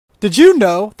Did you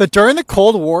know that during the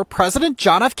Cold War, President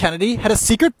John F. Kennedy had a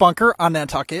secret bunker on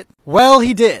Nantucket? Well,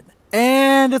 he did.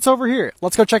 And it's over here.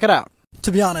 Let's go check it out.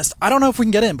 To be honest, I don't know if we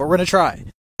can get in, but we're gonna try.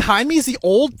 Behind me is the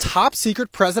old top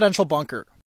secret presidential bunker.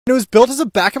 It was built as a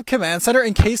backup command center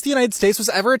in case the United States was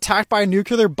ever attacked by a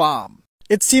nuclear bomb.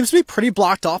 It seems to be pretty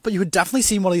blocked off, but you would definitely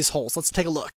see one of these holes. Let's take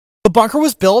a look. The bunker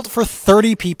was built for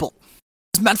 30 people.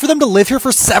 It was meant for them to live here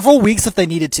for several weeks if they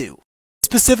needed to.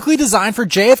 Specifically designed for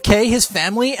JFK, his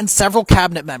family, and several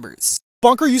cabinet members. The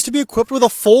bunker used to be equipped with a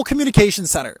full communication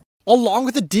center, along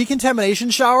with a decontamination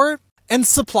shower, and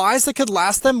supplies that could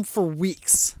last them for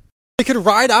weeks. They could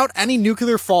ride out any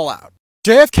nuclear fallout.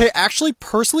 JFK actually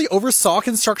personally oversaw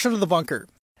construction of the bunker,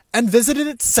 and visited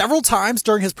it several times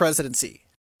during his presidency.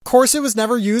 Of course, it was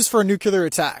never used for a nuclear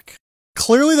attack.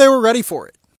 Clearly they were ready for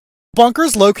it. The bunker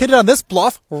is located on this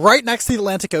bluff right next to the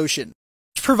Atlantic Ocean,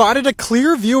 which provided a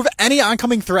clear view of any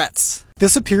oncoming threats.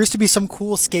 This appears to be some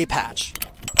cool escape hatch.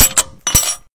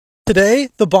 Today,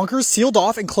 the bunker is sealed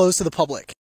off and closed to the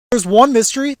public. There's one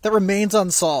mystery that remains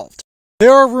unsolved.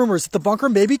 There are rumors that the bunker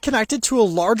may be connected to a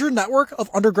larger network of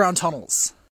underground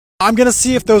tunnels. I'm gonna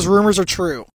see if those rumors are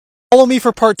true. Follow me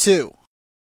for part 2.